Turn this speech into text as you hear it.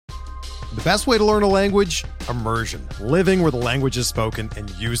The best way to learn a language? Immersion. Living where the language is spoken and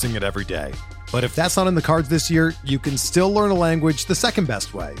using it every day. But if that's not in the cards this year, you can still learn a language the second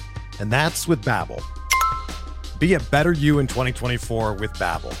best way, and that's with Babbel. Be a better you in 2024 with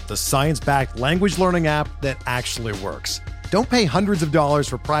Babbel, the science-backed language learning app that actually works. Don't pay hundreds of dollars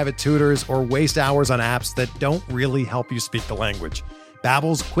for private tutors or waste hours on apps that don't really help you speak the language.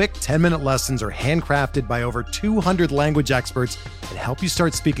 Babbel's quick 10-minute lessons are handcrafted by over 200 language experts and help you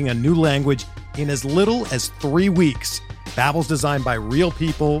start speaking a new language in as little as 3 weeks. Babbel's designed by real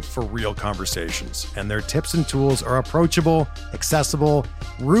people for real conversations, and their tips and tools are approachable, accessible,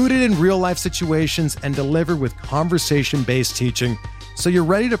 rooted in real-life situations, and delivered with conversation-based teaching, so you're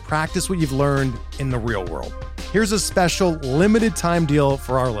ready to practice what you've learned in the real world. Here's a special limited-time deal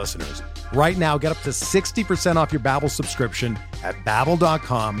for our listeners. Right now, get up to 60% off your Babbel subscription at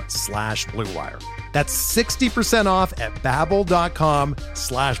babbel.com/Blue Wire. That's 60% off at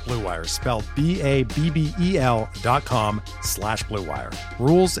babbel.com/Blue Wire, spelled BABBEL.com/Blue Wire.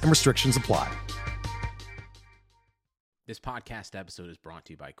 Rules and restrictions apply. This podcast episode is brought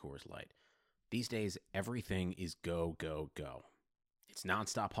to you by Coors Light. These days, everything is go, go, go. It's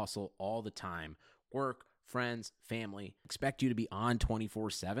nonstop hustle all the time. Work, friends, family, expect you to be on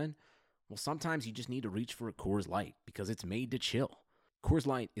 24/7. Well, sometimes you just need to reach for a Coors Light because it's made to chill. Coors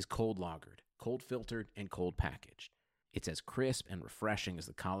Light is cold lagered, cold filtered, and cold packaged. It's as crisp and refreshing as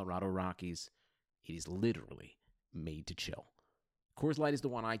the Colorado Rockies. It is literally made to chill. Coors Light is the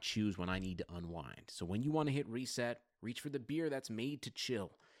one I choose when I need to unwind. So when you want to hit reset, reach for the beer that's made to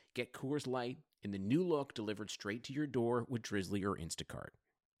chill. Get Coors Light in the new look delivered straight to your door with Drizzly or Instacart.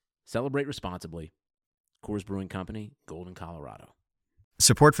 Celebrate responsibly. Coors Brewing Company, Golden, Colorado.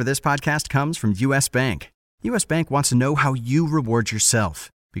 Support for this podcast comes from U.S. Bank. U.S. Bank wants to know how you reward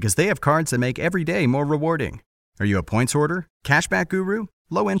yourself because they have cards that make every day more rewarding. Are you a points hoarder, cashback guru,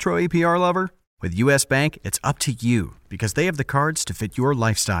 low intro APR lover? With U.S. Bank, it's up to you because they have the cards to fit your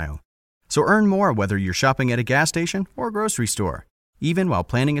lifestyle. So earn more whether you're shopping at a gas station or grocery store, even while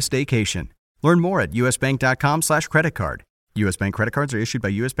planning a staycation. Learn more at usbank.com/creditcard. U.S. Bank credit cards are issued by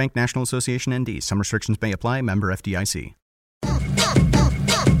U.S. Bank National Association ND. Some restrictions may apply. Member FDIC.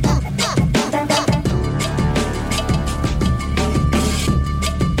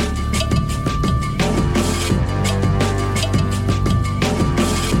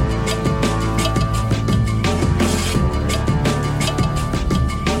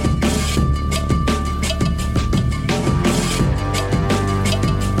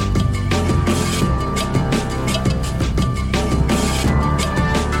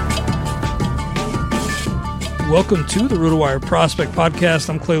 Welcome to the RotoWire Prospect Podcast.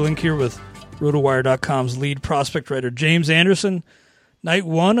 I'm Clay Link here with RotoWire.com's lead prospect writer, James Anderson. Night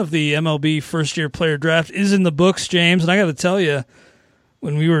one of the MLB first-year player draft is in the books, James. And I got to tell you,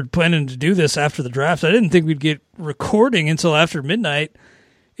 when we were planning to do this after the draft, I didn't think we'd get recording until after midnight.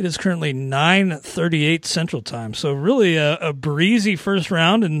 It is currently 9:38 Central Time. So really a breezy first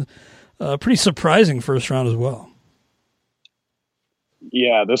round and a pretty surprising first round as well.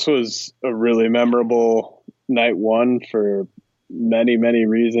 Yeah, this was a really memorable night one for many, many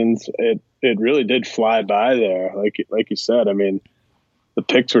reasons. It really did fly by there. Like you said, I mean, the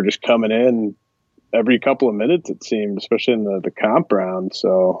picks were just coming in every couple of minutes, it seemed, especially in the comp round.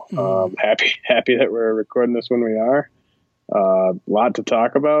 So happy that we're recording this when we are. A lot to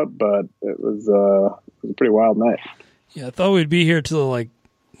talk about, but it was a pretty wild night. Yeah, I thought we'd be here till like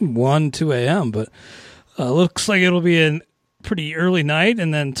 1, 2 a.m., but looks like it'll be a pretty early night,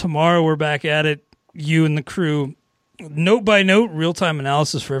 and then tomorrow we're back at it. You and the crew, note by note, real-time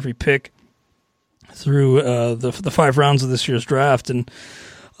analysis for every pick through the 5 rounds of this year's draft, and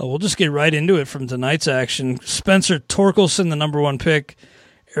we'll just get right into it from tonight's action. Spencer Torkelson, the number 1 pick,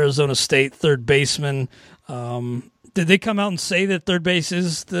 Arizona State third baseman. Did they come out and say that third base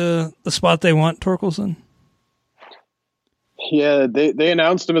is the spot they want, Torkelson? Yeah, they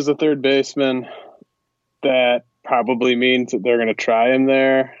announced him as a third baseman. That probably means that they're going to try him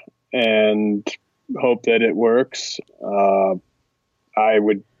there and hope that it works. I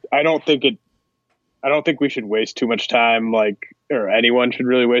don't think we should waste too much time, or anyone should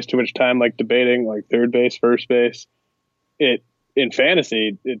really waste too much time, debating third base, first base. In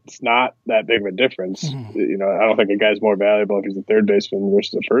fantasy, it's not that big of a difference. Mm-hmm. I don't think a guy's more valuable if he's a third baseman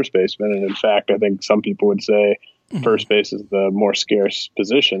versus a first baseman. And in fact, I think some people would say first base is the more scarce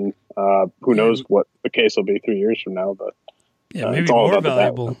position. Who knows what the case will be 3 years from now, but maybe it's all more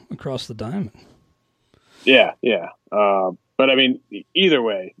valuable across the diamond. Yeah. But I mean, either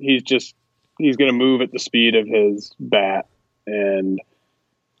way, he's going to move at the speed of his bat, and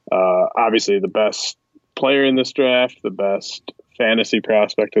obviously the best player in this draft, the best fantasy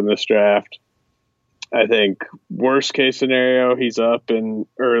prospect in this draft. I think worst case scenario, he's up in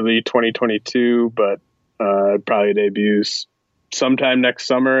early 2022, but probably debuts sometime next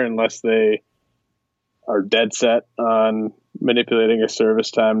summer unless they are dead set on manipulating his service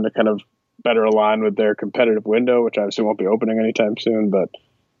time to kind of better align with their competitive window, which obviously won't be opening anytime soon. But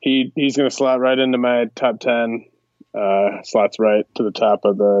he's going to slot right into my top 10, slots right to the top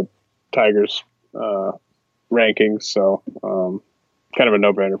of the Tigers rankings. So kind of a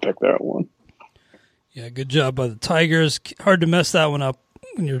no-brainer pick there at 1. Yeah, good job by the Tigers. Hard to mess that one up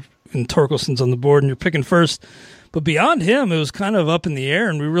when Torkelson's on the board and you're picking first. But beyond him, it was kind of up in the air,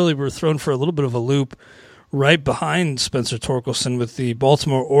 and we really were thrown for a little bit of a loop right behind Spencer Torkelson with the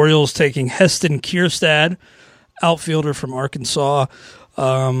Baltimore Orioles taking Heston Kjerstad, outfielder from Arkansas.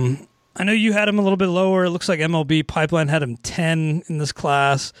 I know you had him a little bit lower. It looks like MLB Pipeline had him 10 in this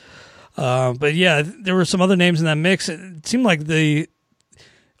class. But yeah, there were some other names in that mix. It seemed like the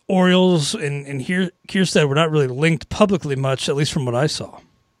Orioles and Kjerstad were not really linked publicly much, at least from what I saw.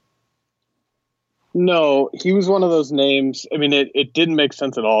 No, he was one of those names. I mean, it didn't make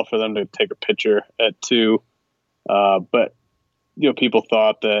sense at all for them to take a pitcher at 2. But, people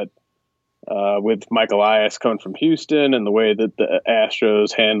thought that with Mike Elias coming from Houston and the way that the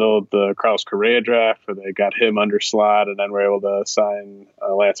Astros handled the Carlos Correa draft, where they got him under slot and then were able to sign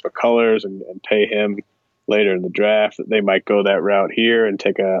Lance McCullers and pay him later in the draft, that they might go that route here and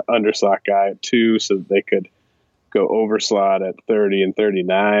take a underslot guy at 2 so that they could go overslot at 30 and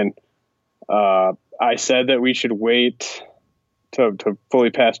 39. I said that we should wait to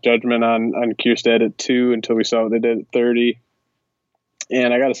fully pass judgment on Kjerstad at 2 until we saw what they did at 30.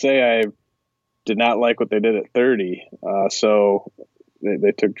 And I got to say, I did not like what they did at 30. So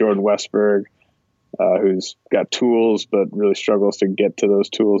they took Jordan Westburg, who's got tools, but really struggles to get to those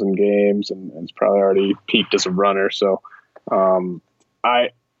tools in games and is probably already peaked as a runner. So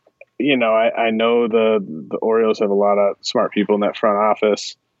I know the Orioles have a lot of smart people in that front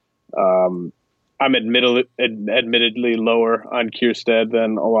office. I'm admittedly lower on Kjerstad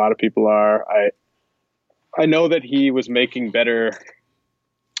than a lot of people are. I know that he was making better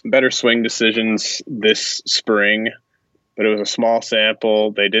swing decisions this spring, but it was a small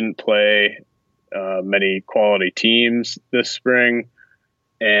sample. They didn't play many quality teams this spring.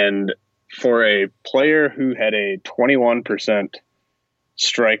 And for a player who had a 21%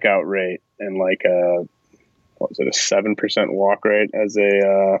 strikeout rate and like a 7% walk rate as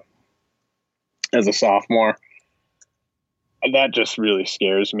a sophomore, that just really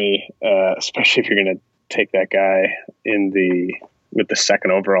scares me, especially if you're going to take that guy with the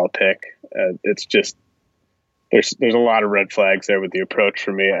second overall pick. It's just, there's a lot of red flags there with the approach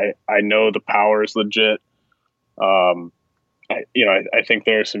for me. I know the power is legit. I think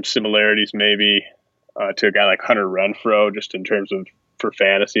there are some similarities maybe to a guy like Hunter Renfroe, just in terms of for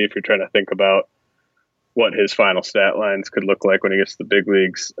fantasy, if you're trying to think about what his final stat lines could look like when he gets to the big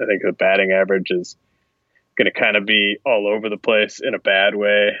leagues. I think the batting average is going to kind of be all over the place in a bad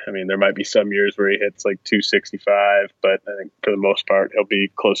way. I mean, there might be some years where he hits like 265, but I think for the most part, he'll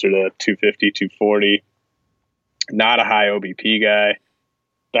be closer to 250, 240. Not a high OBP guy.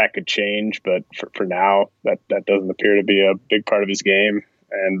 That could change, but for now, that doesn't appear to be a big part of his game.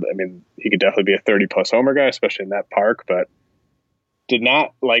 And I mean, he could definitely be a 30-plus homer guy, especially in that park, but did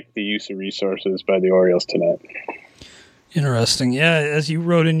not like the use of resources by the Orioles tonight. Interesting. Yeah, as you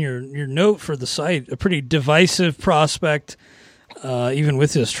wrote in your note for the site, a pretty divisive prospect, even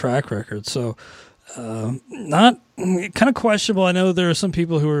with his track record. So not kind of questionable. I know there are some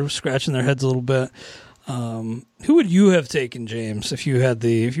people who are scratching their heads a little bit. Who would you have taken, James, if you were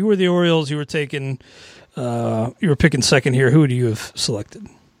the Orioles, you were picking second here, who would you have selected?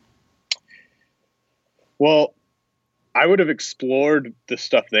 Well, I would have explored the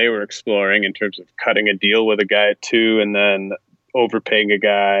stuff they were exploring in terms of cutting a deal with a guy at 2 and then overpaying a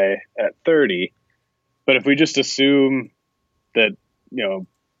guy at 30. But if we just assume that,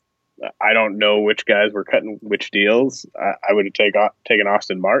 I don't know which guys were cutting which deals, I would have taken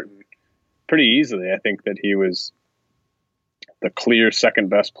Austin Martin pretty easily. I think that he was the clear second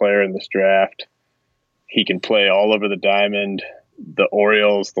best player in this draft. He can play all over the diamond. The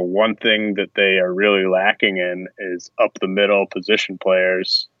Orioles, the one thing that they are really lacking in is up the middle position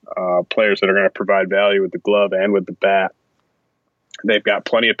players, players that are going to provide value with the glove and with the bat. They've got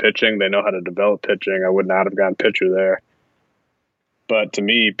plenty of pitching. They know how to develop pitching. I would not have gone pitcher there. But to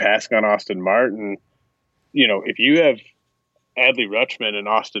me, passing on Austin Martin, if you have Adley Rutschman and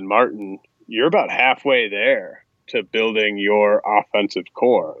Austin Martin, you're about halfway there to building your offensive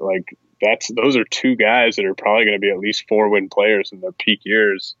core. Like, those are 2 guys that are probably going to be at least 4-win players in their peak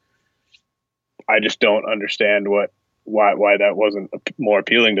years. I just don't understand what why that wasn't more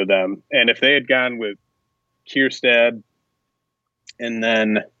appealing to them. And if they had gone with Kierstad and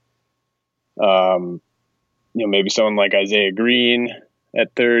then, maybe someone like Isaiah Green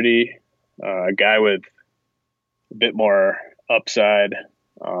at 30, a guy with a bit more upside,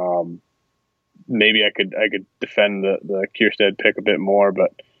 maybe I could defend the Kierstad pick a bit more,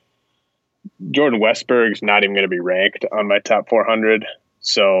 but Jordan Westberg's not even going to be ranked on my top 400.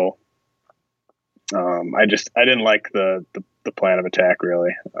 So I didn't like the plan of attack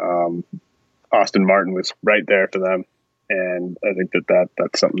really. Austin Martin was right there for them, and I think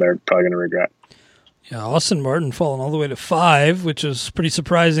that's something they're probably going to regret. Yeah, Austin Martin falling all the way to 5, which is pretty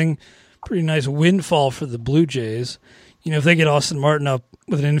surprising. Pretty nice windfall for the Blue Jays. If they get Austin Martin up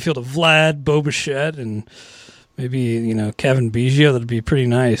with an infield of Vlad, Bo Bichette, and maybe, Kevin Biggio, that'd be pretty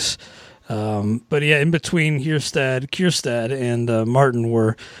nice. But yeah, in between Kierstad and Martin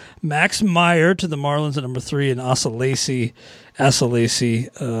were Max Meyer to the Marlins at number 3 and Asa Lacy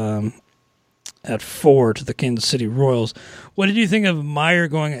at 4 to the Kansas City Royals. What did you think of Meyer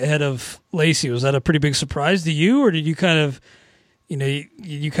going ahead of Lacy? Was that a pretty big surprise to you, or did you kind of,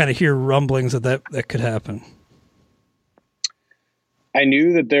 you kind of hear rumblings that could happen? I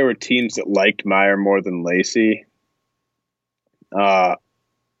knew that there were teams that liked Meyer more than Lacy. And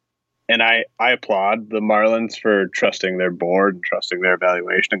I applaud the Marlins for trusting their board and trusting their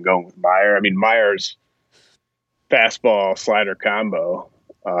evaluation and going with Meyer. I mean, Meyer's fastball slider combo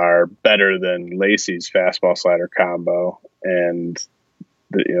are better than Lacy's fastball slider combo. And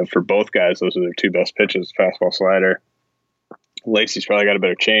for both guys, those are their two best pitches, fastball slider. Lacy's probably got a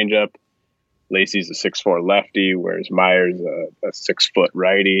better changeup. Lacy's a 6'4" lefty, whereas Meyer's a 6-foot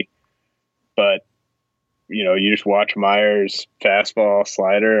righty. But, you just watch Meyer's fastball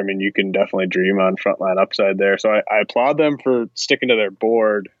slider. I mean, you can definitely dream on frontline upside there. So I applaud them for sticking to their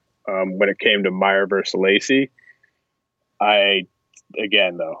board when it came to Meyer versus Lacy. I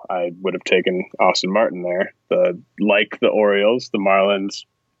would have taken Austin Martin there. Like the Orioles, the Marlins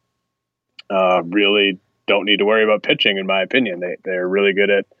really don't need to worry about pitching, in my opinion. They're really good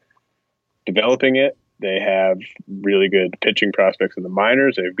at developing it. They have really good pitching prospects in the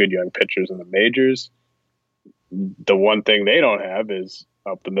minors. They have good young pitchers in the majors. The one thing they don't have is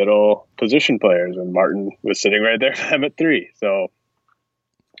up the middle position players, and Martin was sitting right there for them at 3. So,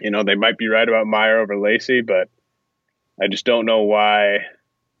 they might be right about Meyer over Lacy, but I just don't know why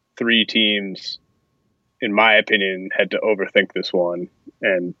 3 teams, in my opinion, had to overthink this one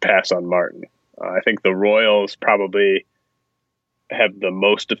and pass on Martin. I think the Royals probably have the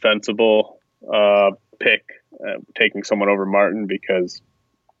most defensible pick, taking someone over Martin, because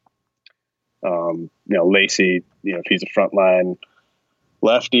Lacy, if he's a frontline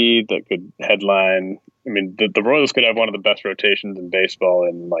lefty that could headline, I mean, the Royals could have one of the best rotations in baseball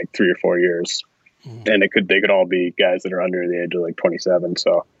in like 3 or 4 years, and they could all be guys that are under the age of like 27.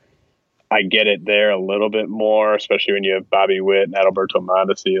 So I get it there a little bit more, especially when you have Bobby Witt and Adalberto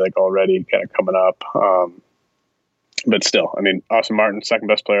Mondesi like already kind of coming up. But still, I mean, Austin Martin, second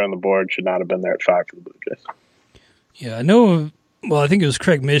best player on the board, should not have been there at 5 for the Blue Jays. Yeah, I know. Well, I think it was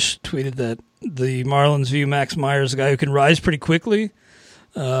Craig Mish tweeted that the Marlins view Max Meyer as a guy who can rise pretty quickly.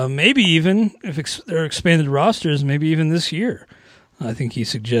 Maybe even if they're expanded rosters, maybe even this year. I think he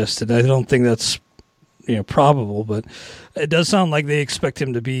suggested. I don't think that's probable, but it does sound like they expect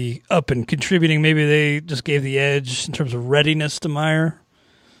him to be up and contributing. Maybe they just gave the edge in terms of readiness to Meyer.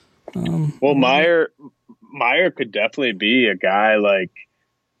 Well, Meyer could definitely be a guy like,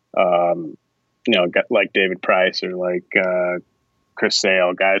 like David Price or like Chris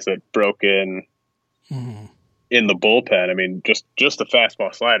Sale, guys that broke in in the bullpen. I mean, just the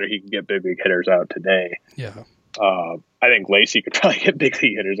fastball slider, he can get big hitters out today. Yeah. I think Lacy could probably get big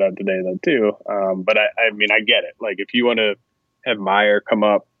league hitters out today though too. But I mean, I get it. Like if you want to have Meyer come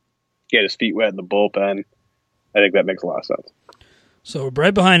up, get his feet wet in the bullpen, I think that makes a lot of sense. So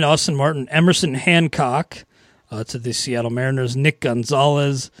right behind Austin Martin, Emerson Hancock to the Seattle Mariners, Nick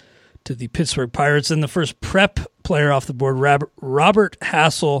Gonzalez to the Pittsburgh Pirates, and the first prep player off the board, Robert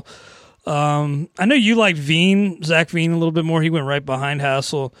Hassel. I know you like Zach Veen a little bit more. He went right behind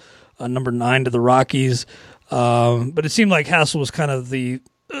Hassel, number 9 to the Rockies. But it seemed like Hassel was kind of the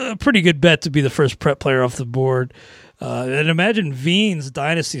pretty good bet to be the first prep player off the board. And imagine Veen's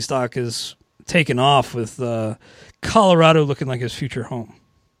dynasty stock is taken off with Colorado looking like his future home.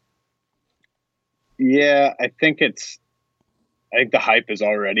 Yeah, I think the hype has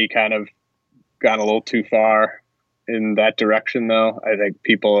already kind of gone a little too far in that direction, though. I think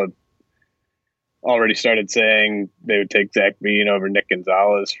people have already started saying they would take Zach Veen over Nick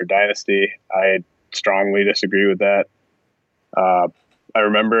Gonzalez for dynasty. I strongly disagree with that. I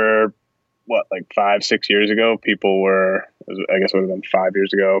remember like 5-6 years ago, people were, I guess it would have been 5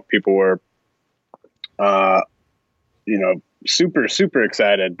 years ago, people were, super, super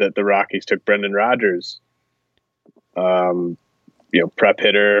excited that the Rockies took Brendan Rodgers, prep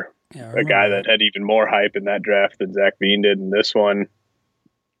hitter, a guy that had even more hype in that draft than Zach Veen did in this one.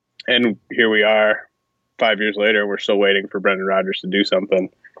 And here we are 5 years later, we're still waiting for Brendan Rodgers to do something.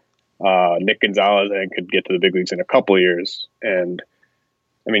 Nick Gonzalez, I think, could get to the big leagues in a couple of years. And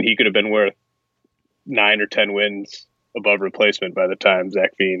I mean, he could have been worth 9 or 10 wins above replacement by the time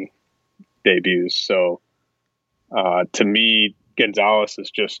Zach Veen debuts. So to me, Gonzalez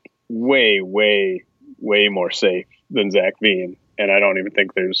is just way, way, way more safe than Zach Veen. And I don't even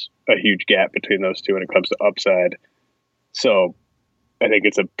think there's a huge gap between those two when it comes to upside. So I think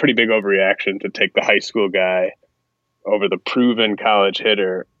it's a pretty big overreaction to take the high school guy over the proven college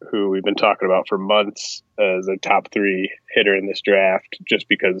hitter who we've been talking about for months as a top 3 hitter in this draft, just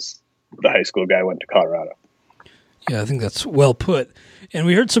because the high school guy went to Colorado. Yeah, I think that's well put. And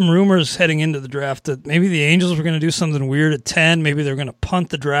we heard some rumors heading into the draft that maybe the Angels were going to do something weird at 10. Maybe they were going to punt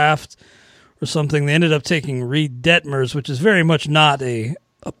the draft or something. They ended up taking Reed Detmers, which is very much not a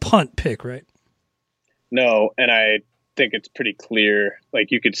punt pick, right? No, and I think it's pretty clear.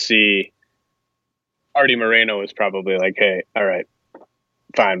 Like, you could see Artie Moreno was probably like, hey, all right,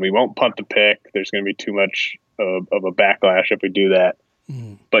 fine, we won't punt the pick. There's going to be too much of a backlash if we do that.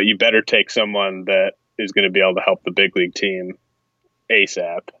 But you better take someone that is going to be able to help the big league team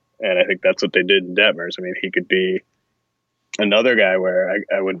ASAP. And I think that's what they did in Detmers. I mean, he could be another guy where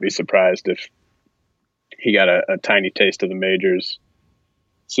I wouldn't be surprised if he got a tiny taste of the majors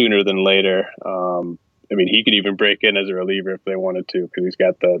sooner than later. I mean, he could even break in as a reliever if they wanted to, because he's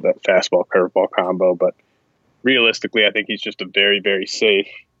got the fastball curveball combo. But realistically, I think he's just a very, very safe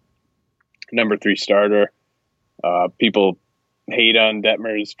number 3 starter. People hate on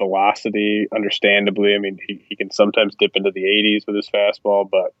Detmer's velocity, understandably. I mean, he can sometimes dip into the 80s with his fastball,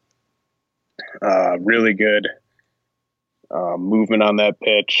 but really good movement on that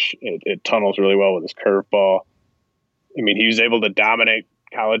pitch. It tunnels really well with his curveball. I mean, he was able to dominate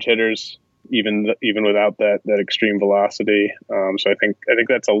college hitters even without that extreme velocity. So I think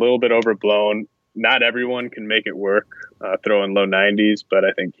that's a little bit overblown. Not everyone can make it work throwing low 90s, but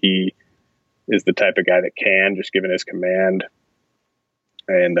I think he is the type of guy that can, just given his command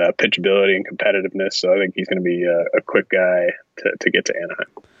and pitchability and competitiveness. So I think he's going to be a quick guy to get to Anaheim.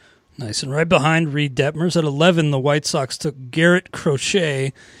 Nice. And right behind Reed Detmers at 11, the White Sox took Garrett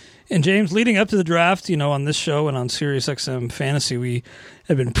Crochet. And James, leading up to the draft, on this show and on SiriusXM Fantasy, we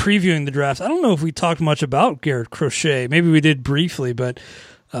have been previewing the draft. I don't know if we talked much about Garrett Crochet. Maybe we did briefly, but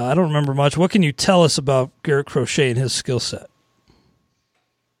I don't remember much. What can you tell us about Garrett Crochet and his skill set?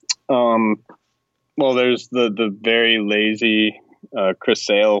 Well, there's the very lazy Chris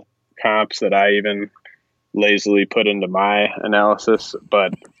Sale comps that I even lazily put into my analysis,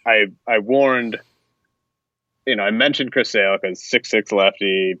 but I warned, I mentioned Chris Sale because 6'6"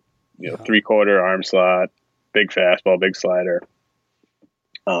 lefty, 3/4 arm slot, big fastball, big slider,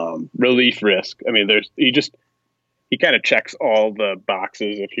 relief risk. I mean, he kind of checks all the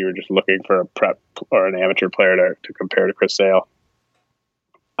boxes if you were just looking for a prep or an amateur player to compare to Chris Sale.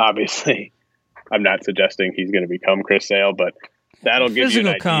 Obviously, I'm not suggesting he's going to become Chris Sale, but that'll give you an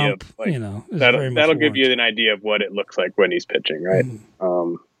idea of, that'll give you an idea of what it looks like when he's pitching, right?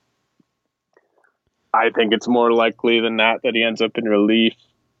 I think it's more likely than not that he ends up in relief.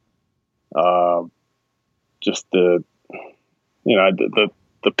 Just the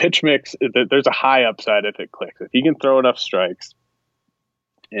pitch mix, there's a high upside if it clicks. If he can throw enough strikes,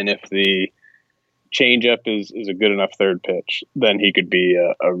 and if the changeup is a good enough third pitch, then he could be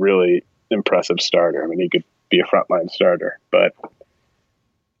a really impressive starter. I mean, he could be a frontline starter, but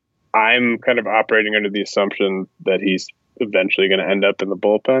I'm kind of operating under the assumption that he's eventually going to end up in the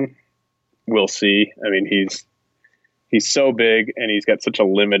bullpen. We'll see. I mean, he's so big and he's got such a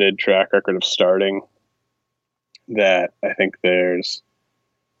limited track record of starting that I think there's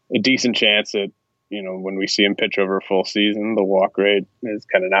a decent chance that, when we see him pitch over a full season, the walk rate is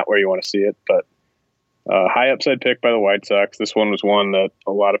kind of not where you want to see it, but high upside pick by the White Sox. This one was one that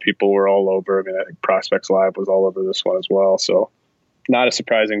a lot of people were all over. I mean, I think Prospects Live was all over this one as well. So not a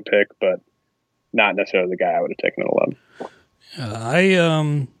surprising pick, but not necessarily the guy I would have taken at 11.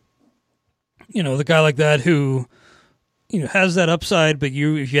 The guy like that who, has that upside, but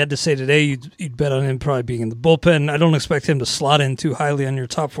if you had to say today, you'd bet on him probably being in the bullpen. I don't expect him to slot in too highly on your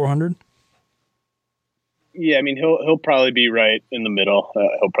top 400. Yeah, I mean, he'll probably be right in the middle.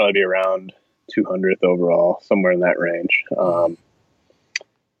 He'll probably be around 200th overall, somewhere in that range.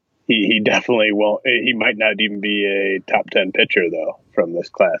 He definitely won't. He might not even be a top 10 pitcher, though. from this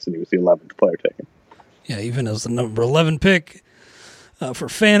class, and he was the 11th player taken. Yeah, even as the number 11 pick for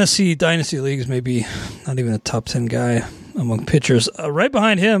fantasy dynasty leagues, maybe not even a top 10 guy among pitchers. Right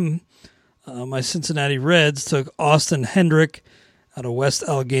behind him, my Cincinnati Reds took Austin Hendrick out of West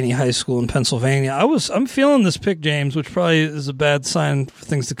Allegheny High School in Pennsylvania. I'm feeling this pick, James, which probably is a bad sign for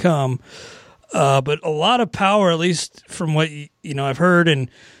things to come. But a lot of power, at least from what I've heard, and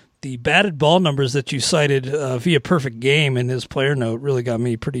the batted ball numbers that you cited via Perfect Game in his player note really got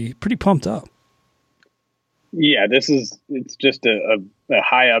me pretty pumped up. Yeah, it's just a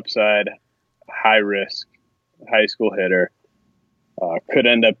high upside, high risk, high school hitter. Could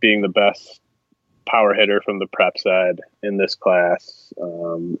end up being the best power hitter from the prep side in this class.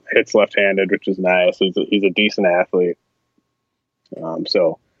 Hits left-handed, which is nice. He's a decent athlete.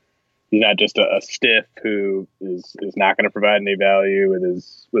 So he's not just a stiff who is not going to provide any value with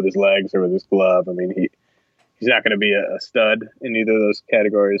his legs or with his glove. I mean, he's not going to be a stud in either of those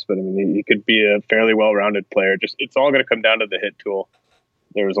categories, but I mean, he could be a fairly well-rounded player. It's all going to come down to the hit tool.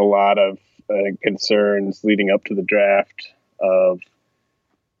 There was a lot of concerns leading up to the draft of,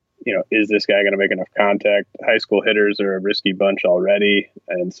 is this guy going to make enough contact? High school hitters are a risky bunch already.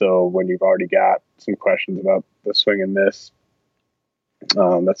 And so when you've already got some questions about the swing and miss,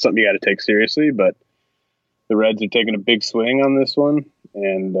 that's something you got to take seriously. But the Reds are taking a big swing on this one,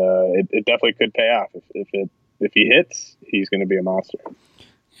 and it definitely could pay off. If he hits, he's going to be a monster.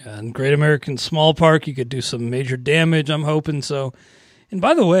 Yeah, in Great American Small Park, you could do some major damage, I'm hoping so. And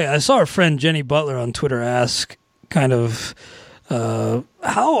by the way, I saw our friend Jenny Butler on Twitter ask kind of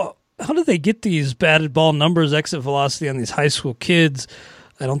how do they get these batted ball numbers, exit velocity on these high school kids?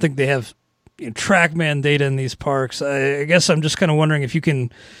 I don't think they have TrackMan data in these parks. I guess I'm just kind of wondering if you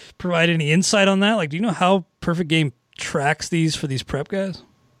can provide any insight on that. Like, do you know how Perfect Game tracks these for these prep guys?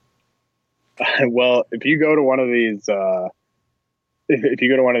 Well, if you go to one of these,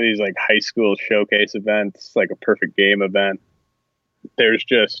 like high school showcase events, like a Perfect Game event, there's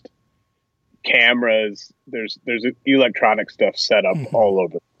just cameras. There's electronic stuff set up all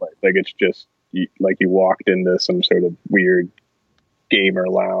over the place. Like it's just like you walked into some sort of weird gamer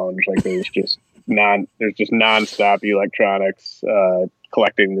lounge. Like there's just nonstop electronics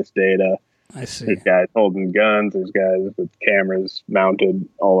collecting this data. I see. There's guys holding guns. There's guys with cameras mounted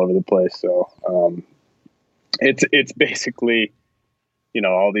all over the place. So it's basically,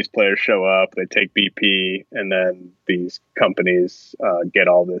 all these players show up, they take BP, and then these companies get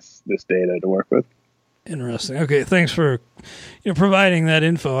all this data to work with. Interesting. Okay, thanks for providing that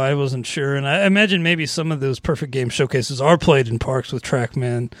info. I wasn't sure, and I imagine maybe some of those Perfect Game showcases are played in parks with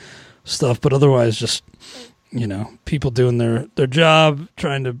TrackMan stuff, but otherwise just people doing their job,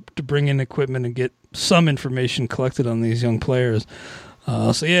 trying to bring in equipment and get some information collected on these young players.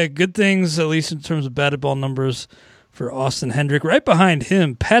 So yeah, good things, at least in terms of batted ball numbers for Austin Hendrick. Right behind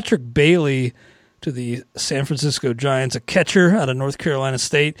him, Patrick Bailey to the San Francisco Giants, a catcher out of North Carolina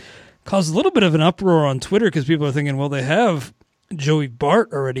State. Caused a little bit of an uproar on Twitter because people are thinking, well, they have Joey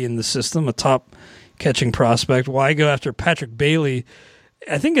Bart already in the system, a top catching prospect. Why go after Patrick Bailey?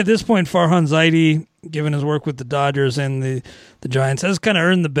 I think at this point, Farhan Zaidi, given his work with the Dodgers and the Giants, has kind of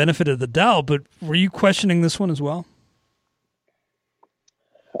earned the benefit of the doubt. But were you questioning this one as well?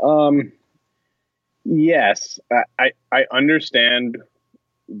 Yes, I understand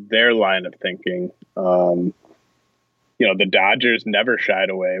their line of thinking. The Dodgers never shied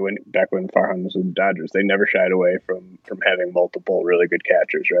away back when Farhan was with the Dodgers. They never shied away from having multiple really good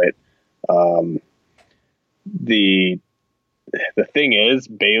catchers, right? The thing is,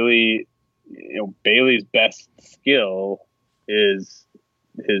 Bailey's best skill is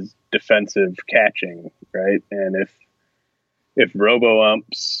his defensive catching, right? And if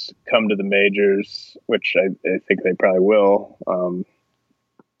robo-umps come to the majors, which I think they probably will,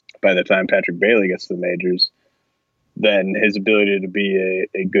 by the time Patrick Bailey gets to the majors, then his ability to be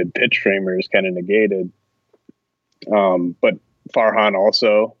a good pitch framer is kind of negated. But Farhan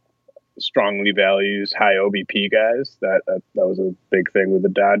also strongly values high OBP guys. That was a big thing with the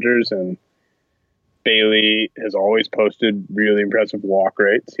Dodgers. And Bailey has always posted really impressive walk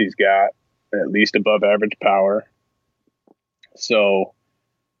rates. He's got at least above average power. So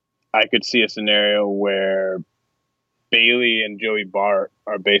I could see a scenario where Bailey and Joey Bart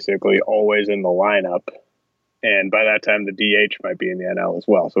are basically always in the lineup. And by that time, the DH might be in the NL as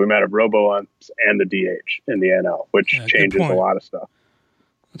well. So we might have robo-umps and the DH in the NL, which changes a lot of stuff.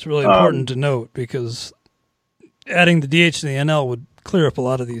 That's really important to note because adding the DH to the NL would clear up a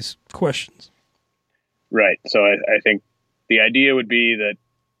lot of these questions. Right. So I think the idea would be that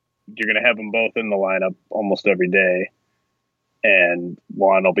you're going to have them both in the lineup almost every day. And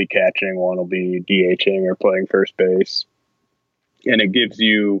one will be catching, one will be DHing or playing first base. And it gives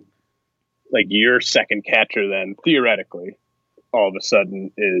you like your second catcher then theoretically all of a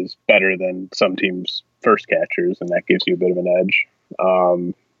sudden is better than some teams' first catchers, and that gives you a bit of an edge.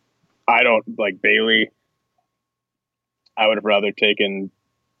 I don't like Bailey. I would have rather taken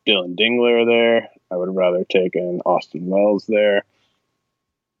Dylan Dingler there. I would have rather taken Austin Wells there.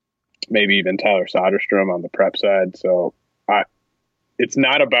 Maybe even Tyler Soderstrom on the prep side. So it's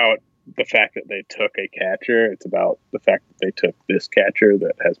not about the fact that they took a catcher. It's about the fact that they took this catcher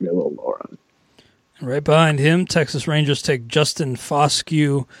that has me a little lower on it. Right behind him, Texas Rangers take Justin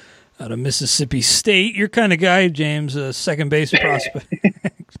Foscue out of Mississippi State. Your kind of guy, James, a second base prospect.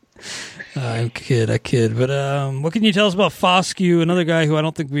 I kid. But what can you tell us about Foscue, another guy who I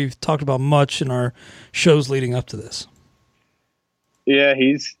don't think we've talked about much in our shows leading up to this? Yeah,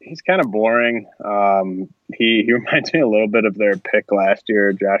 he's kind of boring. He reminds me a little bit of their pick last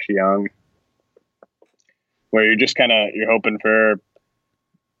year, Josh Young, where you're hoping for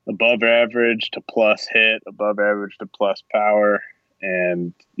above average to plus hit, above average to plus power,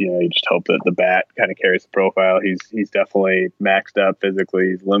 and you just hope that the bat kind of carries the profile. He's definitely maxed up physically.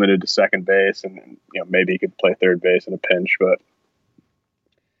 He's limited to second base, and maybe he could play third base in a pinch, but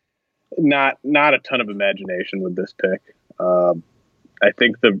not a ton of imagination with this pick. I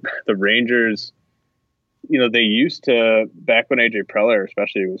think the Rangers, they used to, back when AJ Preller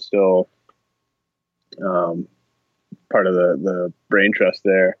especially was still part of the brain trust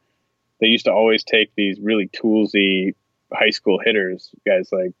there, they used to always take these really toolsy high school hitters, guys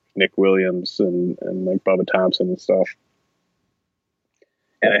like Nick Williams and like Bubba Thompson and stuff.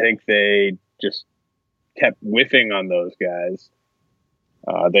 And I think they just kept whiffing on those guys.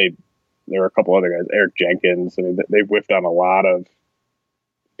 There were a couple other guys, Eric Jenkins. I mean, they whiffed on a lot of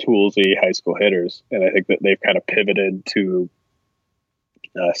toolsy high school hitters. And I think that they've kind of pivoted to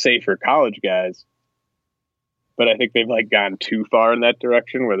safer college guys. But I think they've gone too far in that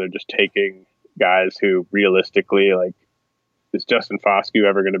direction where they're just taking guys who realistically, is Justin Foscue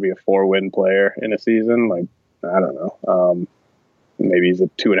ever going to be a 4-win player in a season? I don't know. Maybe he's a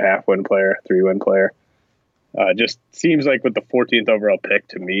 2.5-win player, 3-win player. Just seems like with the 14th overall pick,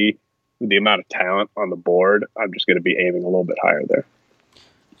 to me, with the amount of talent on the board, I'm just going to be aiming a little bit higher there.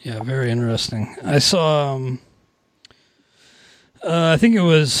 Yeah, very interesting. I saw, I think it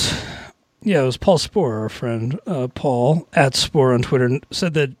was Paul Sporer, our friend, Paul at Sporer on Twitter,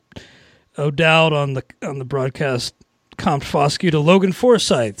 said that O'Dowd on the broadcast comped Foscue to Logan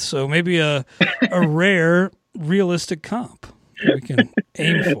Forsythe. So maybe a rare, realistic comp we can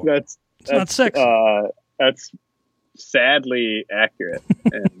aim for. That's not sexy. That's sadly accurate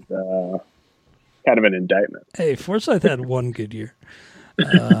and kind of an indictment. Hey, Forsythe had one good year.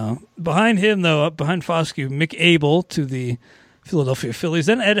 Behind him, though, up behind Foscue, Mick Abel to the Philadelphia Phillies.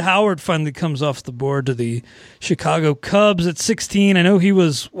 Then Ed Howard finally comes off the board to the Chicago Cubs at 16. I know he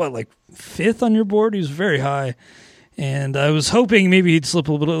was, fifth on your board? He was very high. And I was hoping maybe he'd slip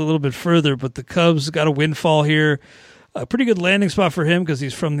a little bit further, but the Cubs got a windfall here. A pretty good landing spot for him because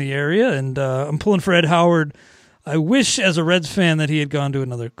he's from the area, and I'm pulling for Ed Howard. I wish, as a Reds fan, that he had gone to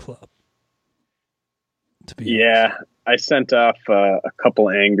another club. Yeah, I sent off a couple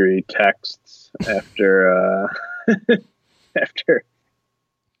angry texts after after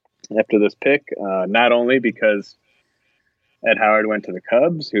this pick. Not only because Ed Howard went to the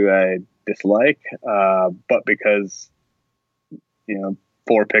Cubs, who I dislike, but because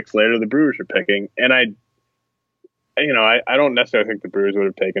 4 picks later the Brewers are picking, and I don't necessarily think the Brewers would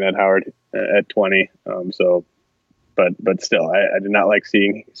have taken Ed Howard at 20. But still, I did not like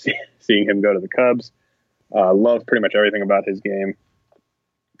seeing him go to the Cubs. Love pretty much everything about his game.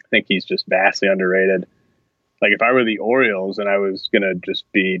 I think he's just vastly underrated. If I were the Orioles and I was going to just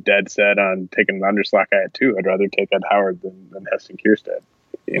be dead set on taking an underslot guy at 2, I'd rather take Ed Howard than Heston Kjerstad.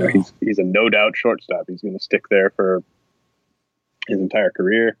 Wow. He's a no doubt shortstop. He's going to stick there for his entire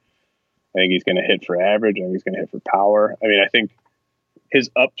career. I think he's going to hit for average. I think he's going to hit for power. I mean, I think his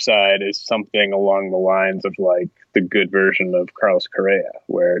upside is something along the lines of the good version of Carlos Correa,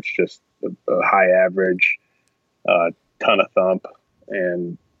 where it's just a high average, ton of thump,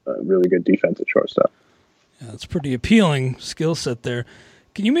 and really good defense at shortstop. Yeah, that's pretty appealing skill set there.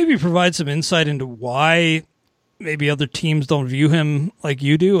 Can you maybe provide some insight into why maybe other teams don't view him like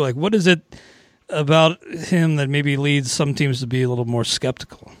you do? What is it about him that maybe leads some teams to be a little more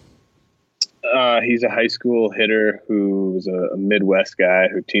skeptical? He's a high school hitter who was a Midwest guy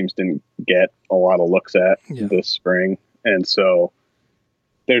who teams didn't get a lot of looks at this spring. And so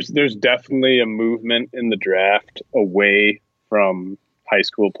there's definitely a movement in the draft away from high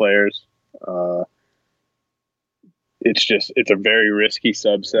school players. It's a very risky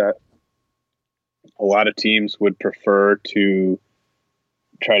subset. A lot of teams would prefer to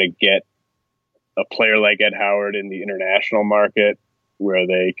try to get a player like Ed Howard in the international market where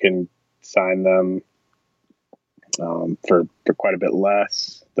they can sign them for quite a bit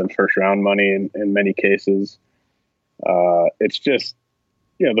less than first round money in many cases. It's just,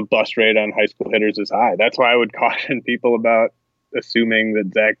 the bust rate on high school hitters is high. That's why I would caution people about assuming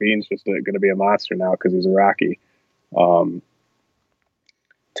that Zach Bean's just going to be a monster now because he's a Rocky. To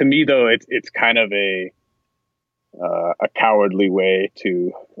me, though, it's kind of a cowardly way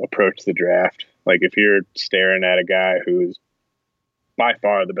to approach the draft. Like if you're staring at a guy who's by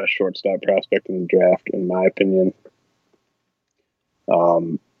far the best shortstop prospect in the draft, in my opinion,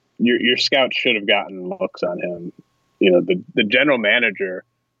 your scout should have gotten looks on him. The general manager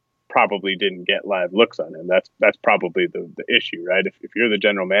probably didn't get live looks on him. That's probably the issue, right? If you're the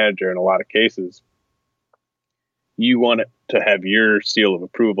general manager, in a lot of cases, you want to have your seal of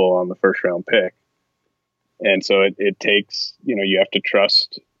approval on the first round pick. And so it takes, you have to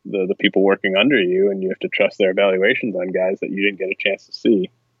trust the people working under you, and you have to trust their evaluations on guys that you didn't get a chance to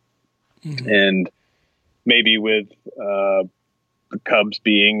see. Mm-hmm. And maybe with the Cubs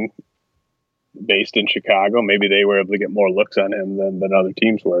being based in Chicago, maybe they were able to get more looks on him than other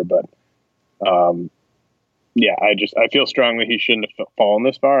teams were. But I feel strongly he shouldn't have fallen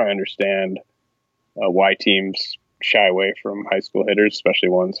this far. I understand why teams shy away from high school hitters, especially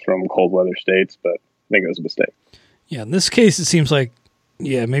ones from cold weather states, but I think it was a mistake. Yeah, in this case, it seems like,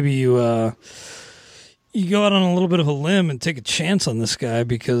 maybe you go out on a little bit of a limb and take a chance on this guy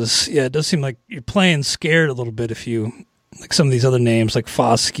because, it does seem like you're playing scared a little bit if you, like some of these other names like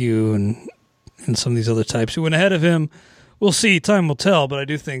Foscue and some of these other types who went ahead of him. We'll see. Time will tell, but I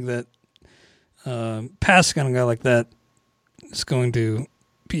do think that passing on a guy like that is going to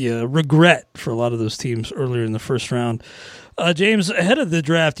be a regret for a lot of those teams earlier in the first round. James, ahead of the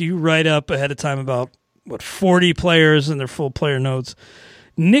draft, you write up ahead of time about 40 players and their full player notes.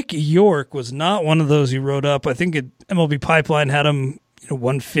 Nick York was not one of those you wrote up. I think MLB Pipeline had him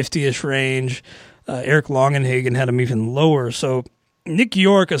 150-ish range. Eric Longenhagen had him even lower. So Nick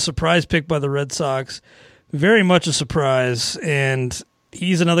York, a surprise pick by the Red Sox, very much a surprise. And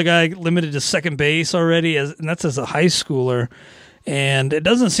he's another guy limited to second base already, and that's as a high schooler. And it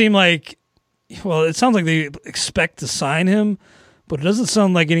doesn't seem like, it sounds like they expect to sign him, but it doesn't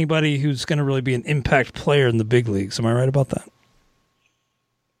sound like anybody who's going to really be an impact player in the big leagues. Am I right about that?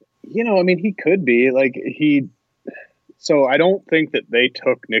 He could be. So I don't think that they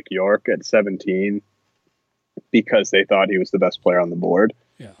took Nick York at 17 because they thought he was the best player on the board.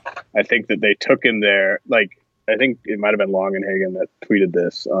 Yeah. I think that they took him there. I think it might have been Longenhagen that tweeted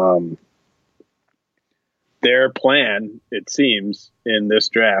this. Their plan, it seems, in this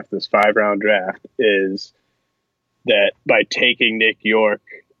draft, this 5-round draft, is that by taking Nick York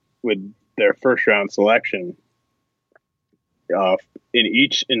with their first round selection, in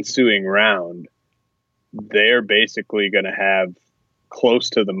each ensuing round, they're basically going to have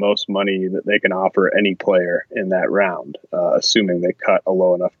close to the most money that they can offer any player in that round, assuming they cut a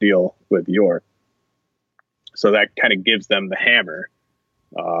low enough deal with York. So that kind of gives them the hammer.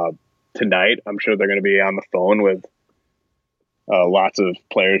 Tonight, I'm sure they're going to be on the phone with lots of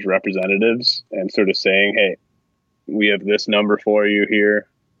players' representatives and sort of saying, hey, we have this number for you here.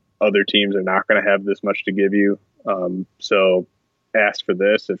 Other teams are not going to have this much to give you. So ask for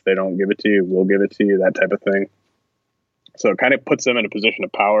this. If they don't give it to you, we'll give it to you, that type of thing. So it kind of puts them in a position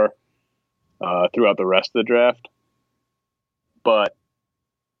of power throughout the rest of the draft. But,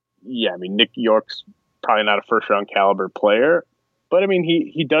 Nick York's probably not a first-round caliber player. But,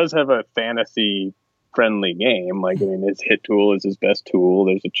 he does have a fantasy-friendly game. His hit tool is his best tool.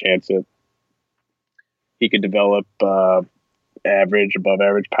 There's a chance that he could develop average,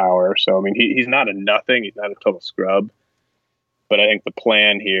 above-average power. So, he's not a nothing. He's not a total scrub. But I think the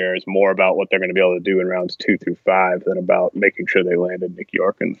plan here is more about what they're going to be able to do in rounds 2 through 5 than about making sure they landed Nick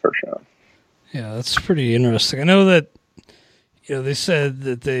York in the first round. Yeah, that's pretty interesting. I know that, they said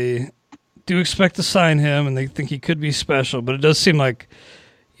that they do expect to sign him and they think he could be special, but it does seem like,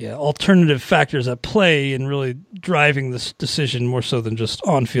 alternative factors at play in really driving this decision more so than just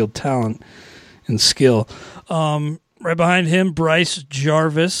on-field talent and skill. Right behind him, Bryce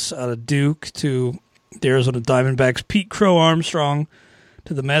Jarvis out of Duke to the Arizona Diamondbacks, Pete Crow Armstrong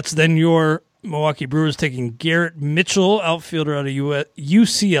to the Mets. Then your Milwaukee Brewers taking Garrett Mitchell, outfielder out of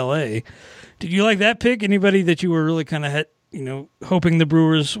UCLA. Did you like that pick? Anybody that you were really kind of hoping the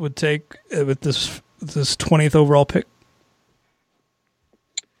Brewers would take with this 20th overall pick?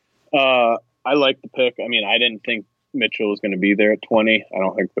 I like the pick. I didn't think Mitchell was going to be there at 20. I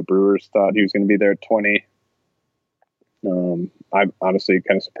don't think the Brewers thought he was going to be there at 20. I'm honestly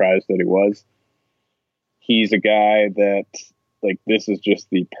kind of surprised that he was. He's a guy that like this is just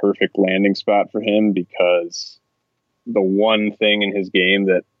the perfect landing spot for him, because the one thing in his game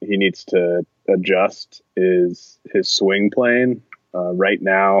that he needs to adjust is his swing plane. Right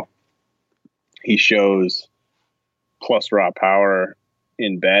now, he shows plus raw power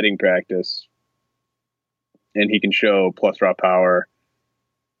in batting practice, and he can show plus raw power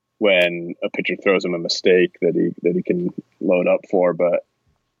when a pitcher throws him a mistake that he can load up for. But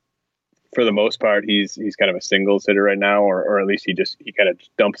for the most part, he's kind of a singles hitter right now, or at least he kind of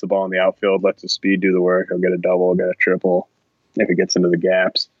dumps the ball in the outfield, lets his speed do the work. He'll get a double, get a triple if he gets into the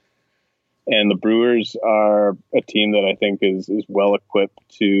gaps. And the Brewers are a team that I think is well equipped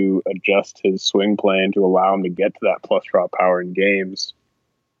to adjust his swing plane to allow him to get to that plus raw power in games.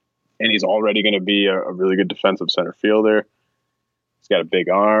 And he's already going to be a really good defensive center fielder. He's got a big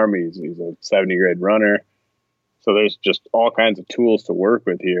arm. He's a 70 grade runner. So there's just all kinds of tools to work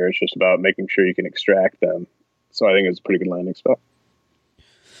with here. It's just about making sure you can extract them. So I think it's a pretty good landing spot.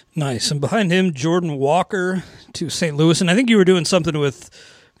 Nice. And behind him, Jordan Walker to St. Louis. And I think you were doing something with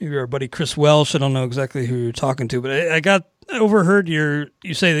maybe our buddy Chris Welsh. I don't know exactly who you're talking to, but I overheard you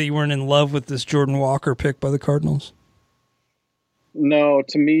say that you weren't in love with this Jordan Walker pick by the Cardinals. No,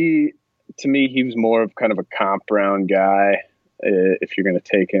 to me, he was more of kind of a comp round guy. If you're going to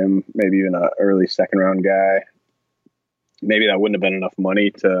take him, maybe even an early second round guy, maybe that wouldn't have been enough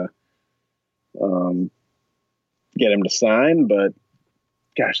money to get him to sign. But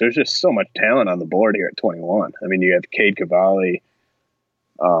gosh, there's just so much talent on the board here at 21. I mean, you have Cade Cavalli,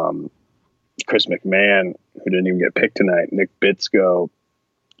 Chris McMahon, who didn't even get picked tonight, Nick Bitsko,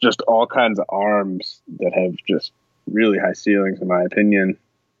 just all kinds of arms that have just really high ceilings, in my opinion.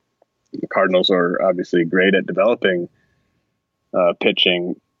 The Cardinals are obviously great at developing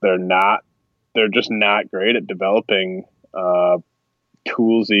pitching. They're just not great at developing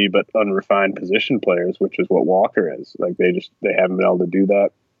toolsy but unrefined position players, which is what Walker is. Like they haven't been able to do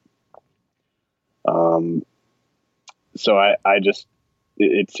that. So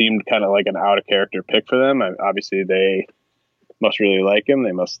it seemed kind of like an out of character pick for them. Obviously they must really like him.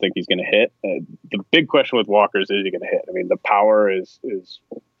 They must think he's going to hit. The big question with Walker is he going to hit? I mean, the power is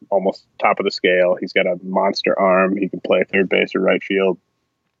almost top of the scale. He's got a monster arm. He can play third base or right field.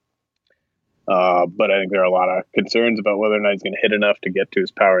 But I think there are a lot of concerns about whether or not he's going to hit enough to get to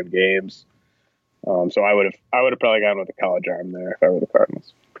his power in games. So I would have probably gone with the college arm there if I were the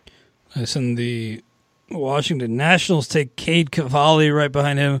Cardinals. Nice. And the Washington Nationals take Cade Cavalli right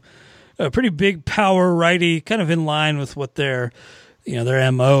behind him. A pretty big power righty, kind of in line with what their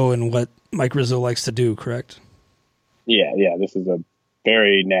MO and what Mike Rizzo likes to do, correct? Yeah. This is a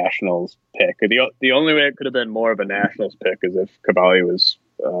very Nationals pick. The only way it could have been more of a Nationals pick is if Cavalli was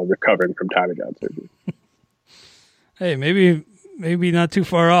recovering from Tommy John surgery. Hey, maybe not too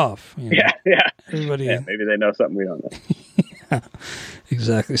far off. Yeah. Everybody. Yeah, maybe they know something we don't know. Yeah,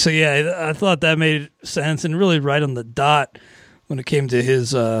 exactly. So I thought that made sense and really right on the dot when it came to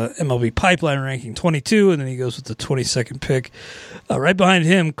his MLB pipeline ranking, 22, and then he goes with the 22nd pick. Right behind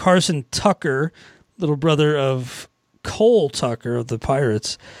him, Carson Tucker, little brother of Cole Tucker of the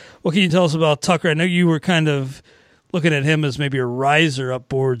Pirates. What can you tell us about Tucker? I know you were kind of looking at him as maybe a riser up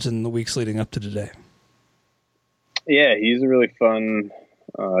boards in the weeks leading up to today. Yeah, he's a really fun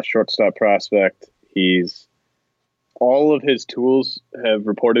shortstop prospect. All of his tools have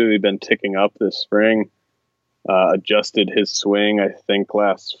reportedly been ticking up this spring. Adjusted his swing, I think,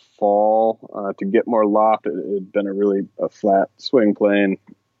 last fall to get more loft. It had been a flat swing plane.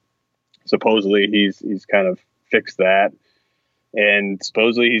 Supposedly he's kind of fixed that. And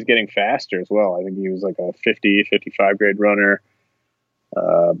supposedly he's getting faster as well. I think he was like a 50, 55 grade runner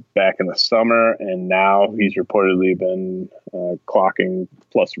back in the summer. And now he's reportedly been clocking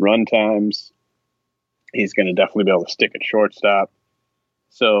plus run times. He's going to definitely be able to stick at shortstop.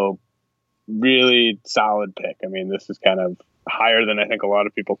 So really solid pick. I mean, this is kind of higher than I think a lot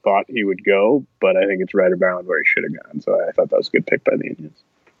of people thought he would go, but I think it's right around where he should have gone. So I thought that was a good pick by the Indians.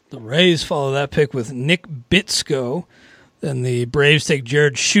 The Rays follow that pick with Nick Bitsko. Then the Braves take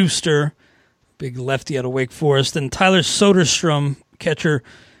Jared Schuster, big lefty out of Wake Forest. Then Tyler Soderstrom, catcher,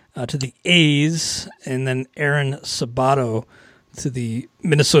 to the A's. And then Aaron Sabato to the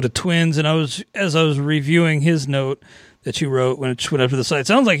Minnesota Twins. And as I was reviewing his note that you wrote when it went up to the site, it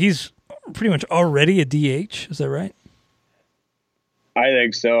sounds like he's pretty much already a DH. Is that right? I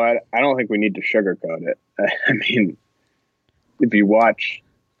think so. I don't think we need to sugarcoat it. I mean, if you watch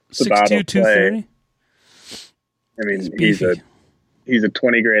Sabato 6'2", 230? I mean, he's a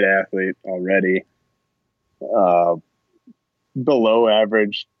 20 grade athlete already. Below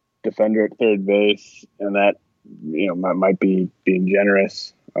average defender at third base, and that might be being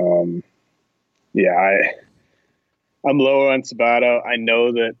generous. I'm lower on Sabato. I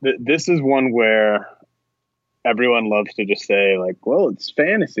know that this is one where everyone loves to just say like, well, it's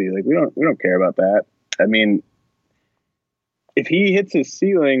fantasy. Like we don't care about that. I mean, if he hits his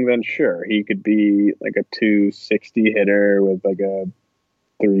ceiling, then sure, he could be like a 260 hitter with like a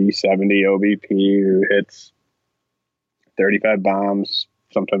 370 OBP who hits 35 bombs,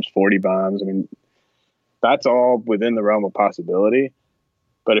 sometimes 40 bombs. I mean, that's all within the realm of possibility.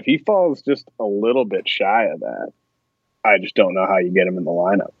 But if he falls just a little bit shy of that, I just don't know how you get him in the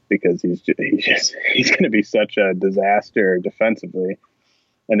lineup, because he's going to be such a disaster defensively.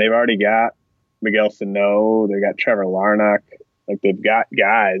 And they've already got Miguel Sano, they got Trevor Larnach. Like, they've got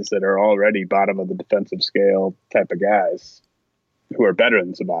guys that are already bottom of the defensive scale type of guys who are better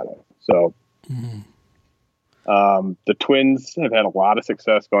than Sabato. So the Twins have had a lot of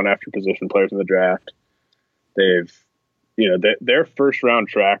success going after position players in the draft. They've, their first round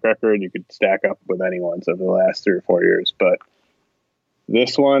track record, you could stack up with anyone's over the last 3 or 4 years. But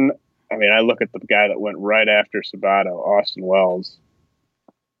this one, I mean, I look at the guy that went right after Sabato, Austin Wells.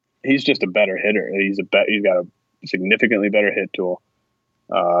 He's just a better hitter. He's got a significantly better hit tool.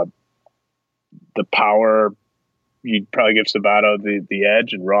 The power, you'd probably give Sabato the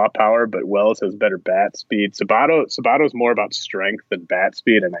edge and raw power, but Wells has better bat speed. Sabato's more about strength than bat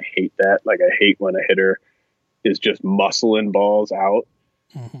speed, and I hate that. Like, I hate when a hitter is just muscling balls out,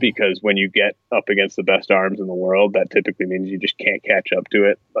 because when you get up against the best arms in the world, that typically means you just can't catch up to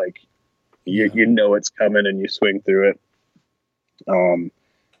it. Like, you know it's coming and you swing through it.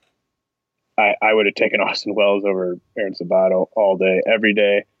 I would have taken Austin Wells over Aaron Sabato all day, every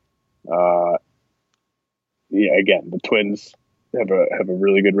day. Again, the Twins have a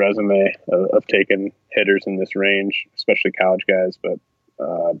really good resume of taking hitters in this range, especially college guys. But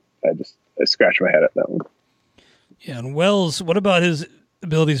I scratch my head at that one. Yeah, and Wells, what about his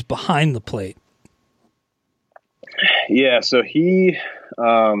abilities behind the plate? Yeah, so he's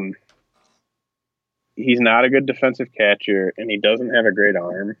not a good defensive catcher, and he doesn't have a great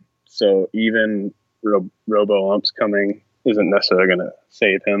arm. So even robo umps coming isn't necessarily going to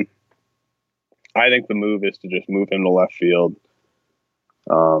save him. I think the move is to just move him to left field.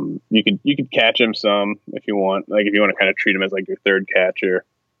 You could catch him some if you want. Like, if you want to kind of treat him as like your third catcher,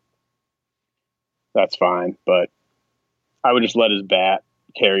 that's fine. But I would just let his bat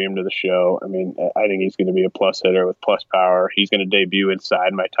carry him to the show. I mean, I think he's going to be a plus hitter with plus power. He's going to debut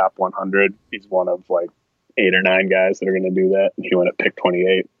inside my top 100. He's one of like 8 or 9 guys that are going to do that. And he went at pick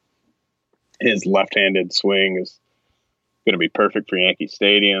 28. His left-handed swing is going to be perfect for Yankee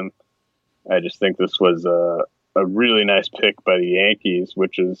Stadium. I just think this was a really nice pick by the Yankees,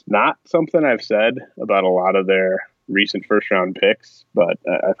 which is not something I've said about a lot of their recent first-round picks, but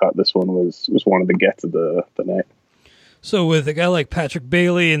I thought this one was one of the gets of the night. So with a guy like Patrick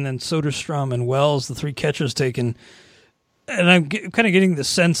Bailey and then Soderstrom and Wells, the 3 catchers taken, and I'm kind of getting the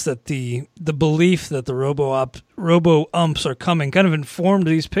sense that the belief that the robo umps are coming kind of informed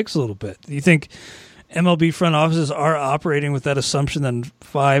these picks a little bit. Do you think MLB front offices are operating with that assumption that in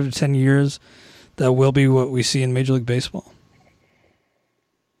 5 to 10 years that will be what we see in Major League Baseball?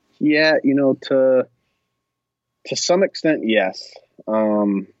 Yeah, to some extent, yes.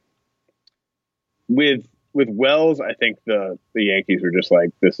 With Wells, I think the Yankees were just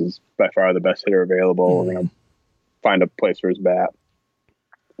like, this is by far the best hitter available. We're going to find a place for his bat.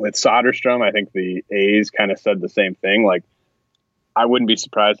 With Soderstrom, I think the A's kind of said the same thing. Like, I wouldn't be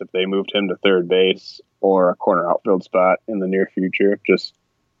surprised if they moved him to third base or a corner outfield spot in the near future, just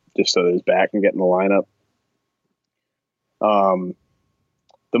so that his bat can get in the lineup.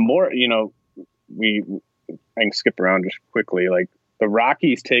 The more, I can skip around just quickly. Like, the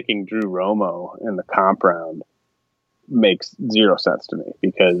Rockies taking Drew Romo in the comp round makes 0 sense to me,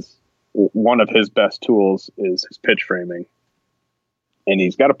 because one of his best tools is his pitch framing, and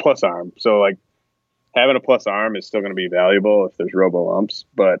he's got a plus arm. So, like, having a plus arm is still going to be valuable if there's robo umps,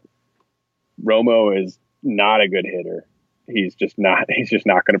 but Romo is not a good hitter. He's just not going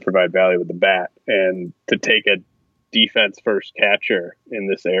to provide value with the bat. And to take a defense first catcher in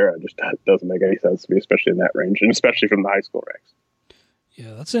this era just doesn't make any sense to me, especially in that range, and especially from the high school ranks.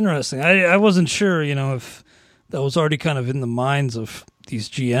 Yeah, that's interesting. I wasn't sure, if that was already kind of in the minds of these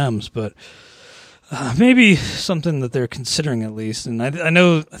GMs, but maybe something that they're considering at least. And I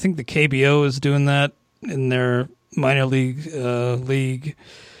think the KBO is doing that in their minor league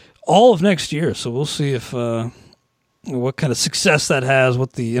all of next year. So we'll see if what kind of success that has,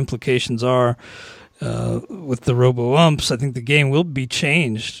 what the implications are with the robo umps. I think the game will be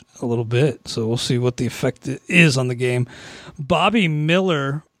changed a little bit, so we'll see what the effect is on the game. Bobby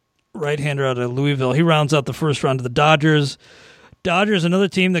Miller, right-hander out of Louisville, he rounds out the first round of the Dodgers. Dodgers, another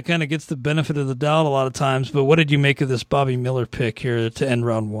team that kind of gets the benefit of the doubt a lot of times, but what did you make of this Bobby Miller pick here to end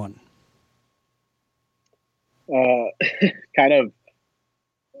round one? Kind of,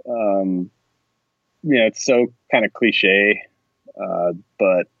 it's so kind of cliche,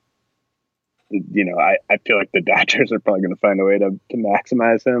 but I feel like the Dodgers are probably going to find a way to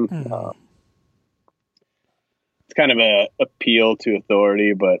maximize him. It's kind of a appeal to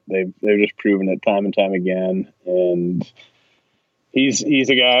authority, but they've just proven it time and time again. And he's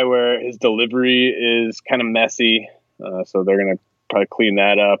a guy where his delivery is kind of messy, so they're going to probably clean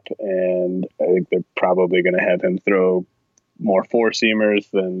that up. And I think they're probably going to have him throw more four-seamers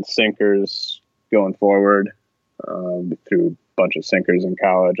than sinkers going forward. Through a bunch of sinkers in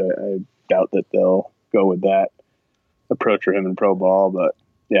college, I doubt that they'll go with that approach for him in pro ball. But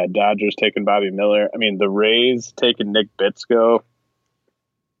yeah, Dodgers taking Bobby Miller. I mean, the Rays taking Nick Bitsko.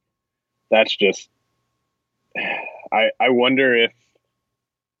 That's just, I wonder if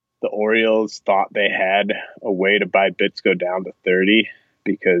the Orioles thought they had a way to buy Bitsko down to 30,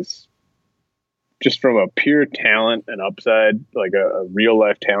 because just from a pure talent and upside, like a real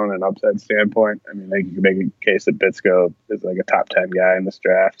life talent and upside standpoint, I mean, they can make a case that Bitsko is like a top 10 guy in this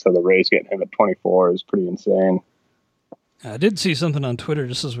draft. So the Rays getting him at 24 is pretty insane. I did see something on Twitter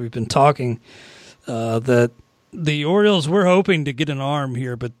just as we've been talking that the Orioles were hoping to get an arm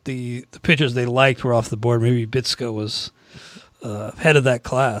here, but the pitchers they liked were off the board. Maybe Bitsko was head of that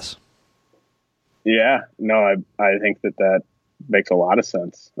class. Yeah, no, I think that makes a lot of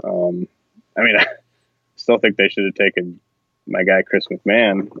sense. I mean, I still think they should have taken my guy Chris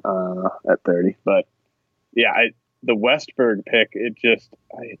McMahon at 30, but yeah, the Westburg pick, it just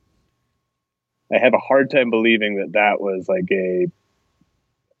I have a hard time believing that was like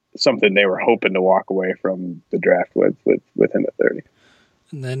something they were hoping to walk away from the draft with him at 30.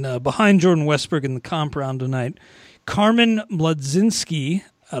 And then behind Jordan Westburg in the comp round tonight, Carmen Mlodzinski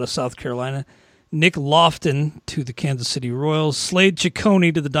out of South Carolina, Nick Lofton to the Kansas City Royals, Slade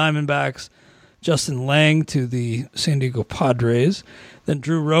Ciccone to the Diamondbacks, Justin Lang to the San Diego Padres, then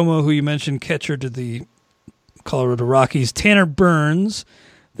Drew Romo, who you mentioned, catcher to the Colorado Rockies, Tanner Burns,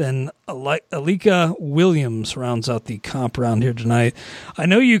 then Alika Williams rounds out the comp round here tonight. I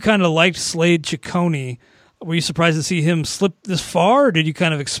know you kind of liked Slade Ciccone. Were you surprised to see him slip this far, or did you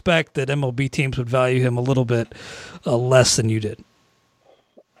kind of expect that MLB teams would value him a little bit less than you did?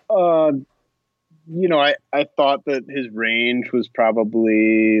 I thought that his range was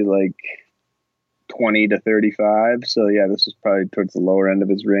probably like 20 to 35. So yeah, this is probably towards the lower end of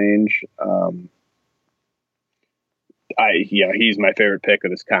his range. He's my favorite pick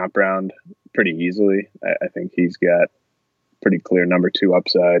of this comp round pretty easily. I think he's got pretty clear number 2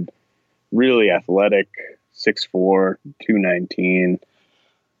 upside, really athletic, 6'4", 219,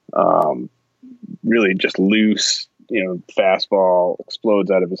 really just loose, fastball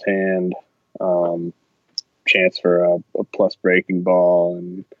explodes out of his hand, chance for a plus breaking ball.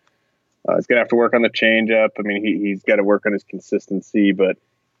 And he's going to have to work on the changeup. I mean, he's got to work on his consistency, but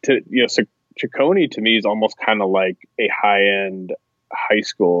Ciccone to me is almost kind of like a high-end high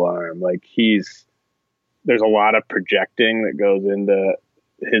school arm. Like there's a lot of projecting that goes into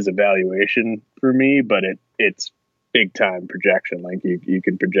his evaluation for me, but it's big time projection. Like you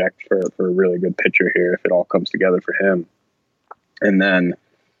can project for a really good pitcher here if it all comes together for him. And then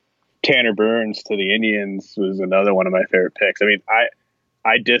Tanner Burns to the Indians was another one of my favorite picks. I mean,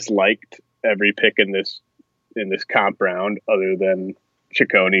 I disliked every pick in this comp round other than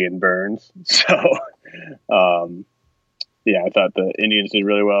Ciccone and Burns. So, I thought the Indians did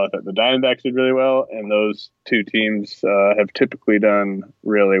really well. I thought the Diamondbacks did really well. And those two teams have typically done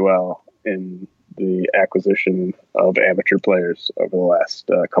really well in the acquisition of amateur players over the last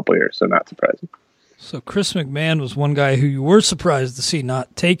couple of years. So not surprising. So Chris McMahon was one guy who you were surprised to see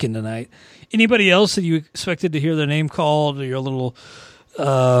not taken tonight. Anybody else that you expected to hear their name called, or you're a little,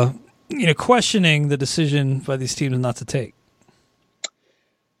 questioning the decision by these teams not to take?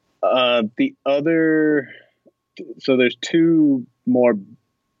 So there's two more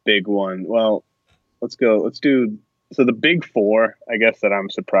big ones. Well, let's do the big four, I guess, that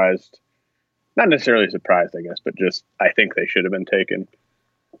I'm surprised, not necessarily surprised, I guess, but just, I think they should have been taken.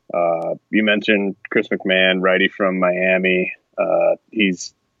 You mentioned Chris McMahon, righty from Miami.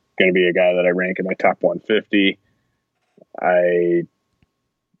 He's going to be a guy that I rank in my top 150. I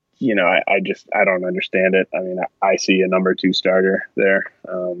don't understand it. I mean, I see a number 2 starter there.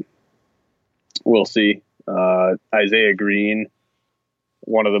 We'll see. Isaiah Green,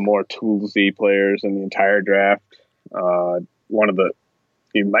 one of the more toolsy players in the entire draft.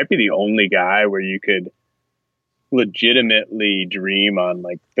 He might be the only guy where you could legitimately dream on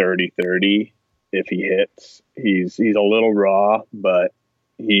like 30-30 if he hits. He's a little raw, but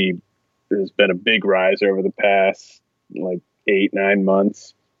he has been a big riser over the past 8-9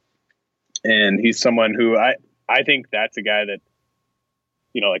 months. And he's someone who I think that's a guy that,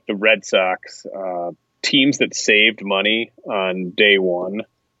 like the Red Sox, teams that saved money on day one,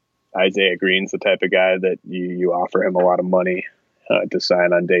 Isaiah Green's the type of guy that you offer him a lot of money to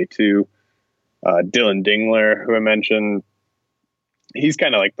sign on day two. Dylan Dingler, who I mentioned, he's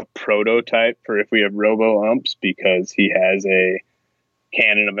kind of like the prototype for if we have robo umps, because he has a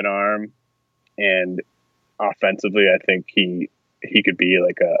cannon of an arm, and offensively, I think he could be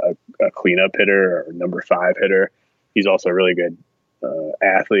like a cleanup hitter or number 5 hitter. He's also a really good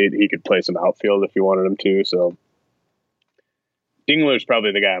athlete. He could play some outfield if you wanted him to. So Dingler's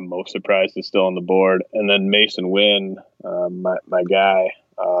probably the guy I'm most surprised is still on the board. And then Mason Wynn, my guy,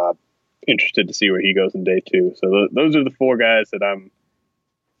 interested to see where he goes in day 2. So those are the 4 guys that I'm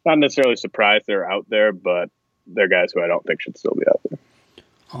not necessarily surprised they're out there, but they're guys who I don't think should still be out there.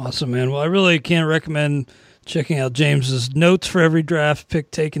 Awesome, man. Well, I really can't recommend checking out James's notes for every draft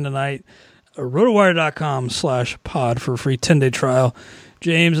pick taken tonight. Rotowire.com/pod for a free 10-day trial.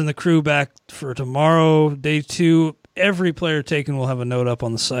 James and the crew back for tomorrow, day 2. Every player taken will have a note up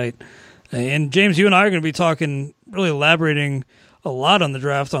on the site. And James, you and I are going to be talking, really elaborating a lot on the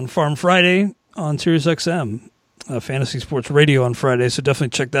draft on Farm Friday on SiriusXM, Fantasy Sports Radio on Friday. So definitely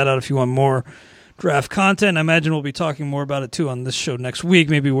check that out if you want more draft content. I imagine we'll be talking more about it too on this show next week,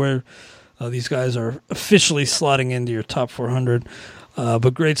 maybe where these guys are officially slotting into your top 400.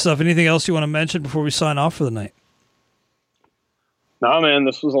 But great stuff. Anything else you want to mention before we sign off for the night? No, man,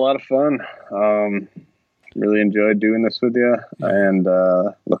 this was a lot of fun. Really enjoyed doing this with you, and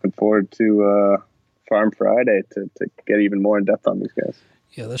looking forward to Farm Friday to get even more in depth on these guys.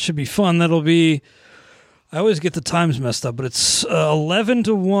 Yeah, that should be fun. That'll be, I always get the times messed up, but it's 11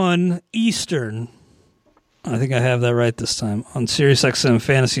 to 1 Eastern. I think I have that right this time on SiriusXM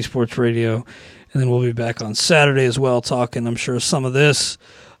Fantasy Sports Radio. And then we'll be back on Saturday as well, talking, I'm sure, some of this.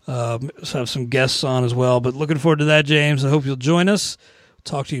 Have some guests on as well. But looking forward to that, James. I hope you'll join us.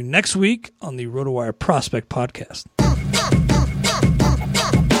 Talk to you next week on the RotoWire Prospect Podcast.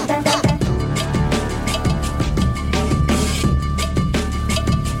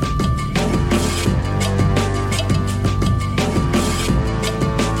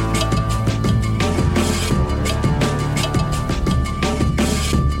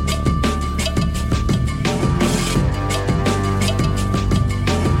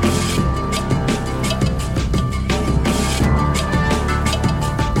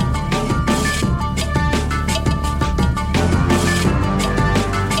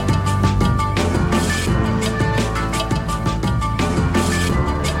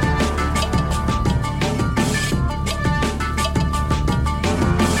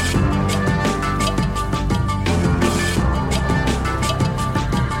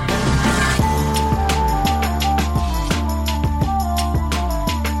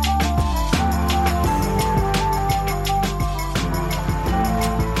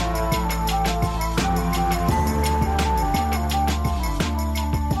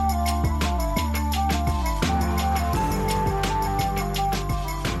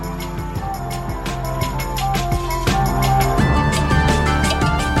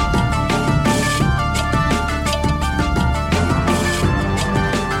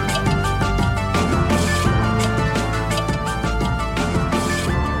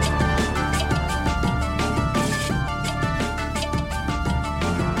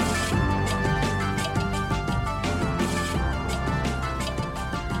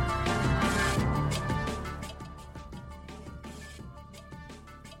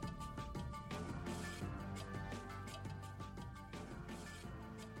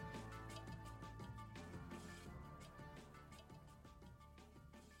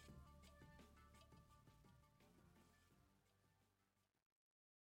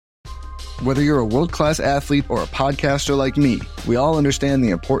 Whether you're a world-class athlete or a podcaster like me, we all understand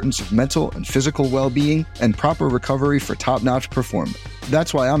the importance of mental and physical well-being and proper recovery for top-notch performance.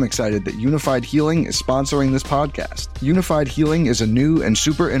 That's why I'm excited that Unified Healing is sponsoring this podcast. Unified Healing is a new and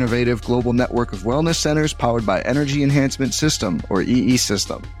super innovative global network of wellness centers powered by Energy Enhancement System, or EE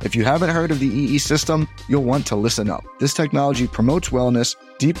System. If you haven't heard of the EE System, you'll want to listen up. This technology promotes wellness,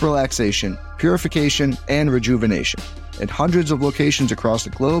 deep relaxation, purification, and rejuvenation. At hundreds of locations across the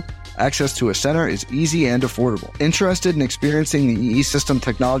globe, access to a center is easy and affordable. Interested in experiencing the EE System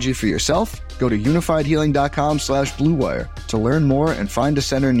technology for yourself? Go to unifiedhealing.com/bluewire to learn more and find a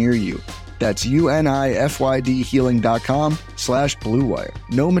center near you. That's UNIFYDhealing.com/bluewire.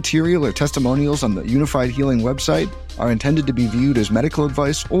 No material or testimonials on the Unified Healing website, are intended to be viewed as medical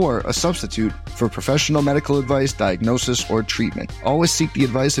advice or a substitute for professional medical advice, diagnosis, or treatment. Always seek the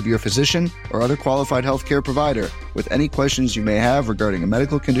advice of your physician or other qualified healthcare provider with any questions you may have regarding a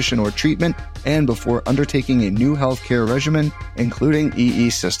medical condition or treatment and before undertaking a new healthcare regimen, including EE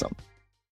system.